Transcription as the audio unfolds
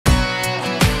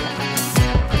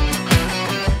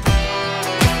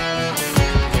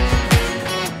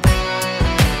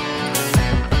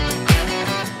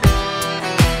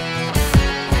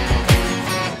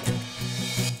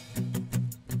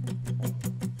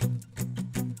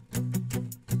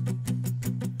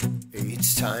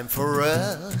It's time for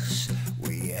us,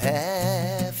 we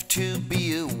have to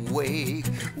be awake.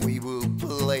 We will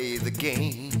play the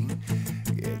game,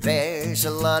 yeah, there's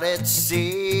a lot at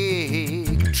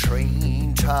stake.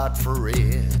 Trained hard for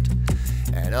it,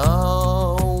 and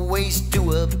always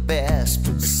do our best,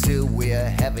 but still we're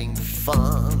having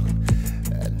fun,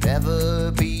 and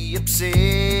never be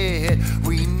upset.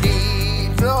 We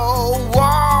need no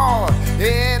war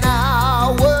in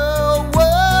our world.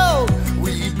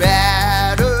 We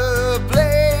better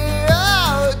play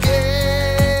our games.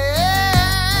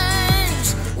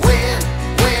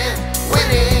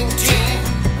 Winning team.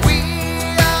 We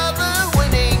are the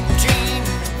winning team.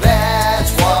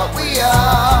 That's what we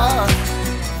are.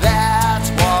 That's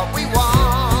what we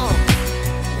want.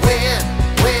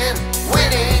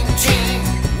 Winning team.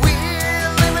 We're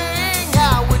living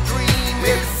our dream.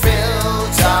 It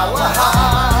fills our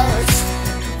hearts.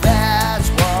 That's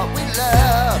what we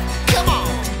love. Come on.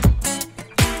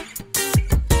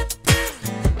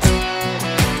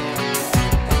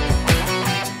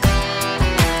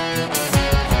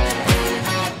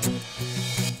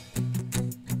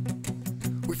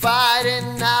 We fight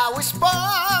in our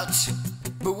sports,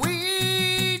 but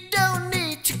we don't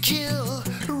need to kill.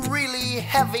 Really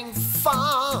having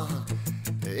fun,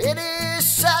 it is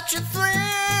such a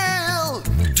thrill.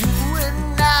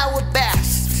 Doing our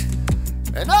best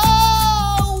and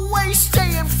always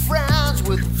staying friends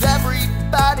with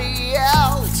everybody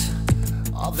else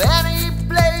of any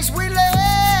place we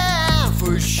live.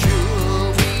 For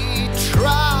sure we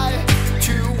try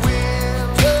to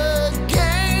win the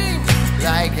game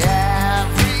like everybody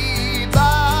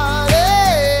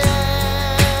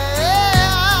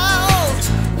else.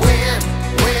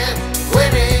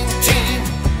 Winning team.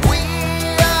 We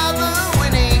are the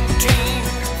winning team.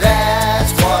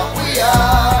 That's what we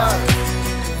are.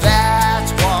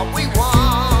 That's what we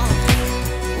want.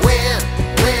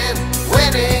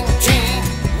 Winning team.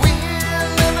 We're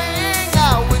living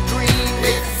our dream.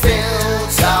 It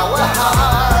fills our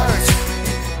hearts.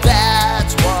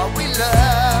 That's what we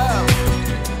love.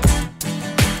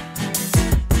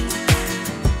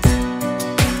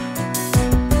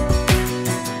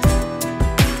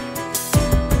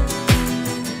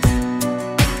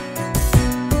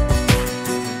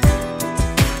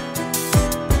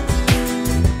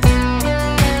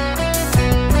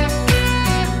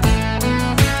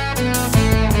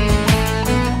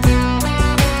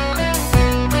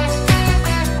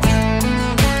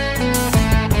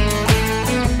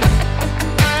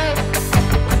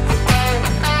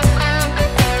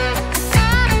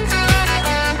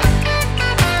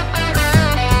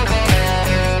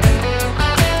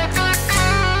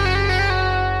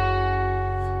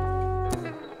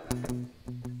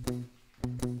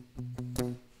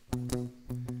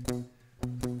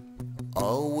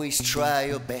 Always try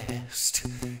your best,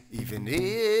 even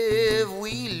if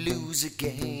we lose a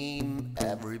game.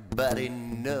 Everybody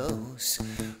knows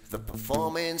the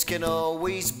performance can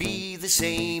always be the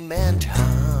same, and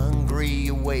hungry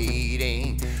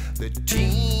awaiting the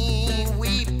team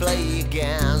we play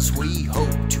against. We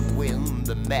hope to win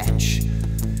the match.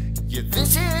 Yeah,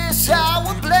 this is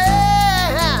our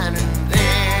plan, and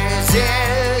this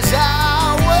is